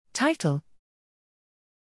Title: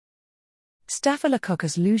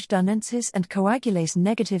 Staphylococcus lugdunensis and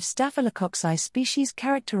Coagulase-Negative Staphylococci species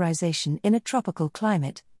characterization in a tropical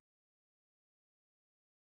climate.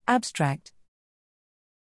 Abstract: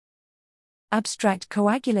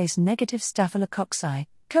 Coagulase-Negative Staphylococci,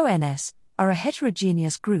 CoNS, are a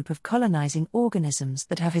heterogeneous group of colonizing organisms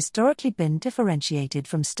that have historically been differentiated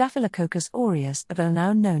from Staphylococcus aureus but are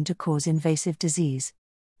now known to cause invasive disease.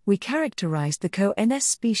 We characterized the CoNS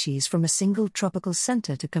species from a single tropical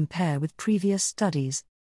center to compare with previous studies.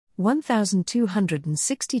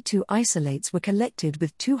 1,262 isolates were collected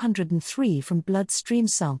with 203 from bloodstream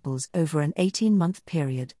samples over an 18-month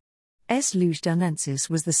period. S. lugdunensis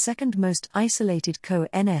was the second most isolated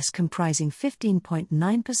CoNS, comprising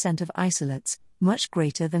 15.9% of isolates, much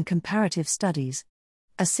greater than comparative studies.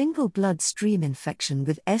 A single bloodstream infection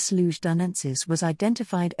with S. lugdunensis was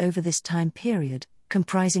identified over this time period,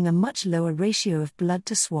 comprising a much lower ratio of blood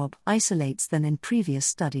to swab isolates than in previous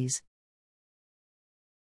studies.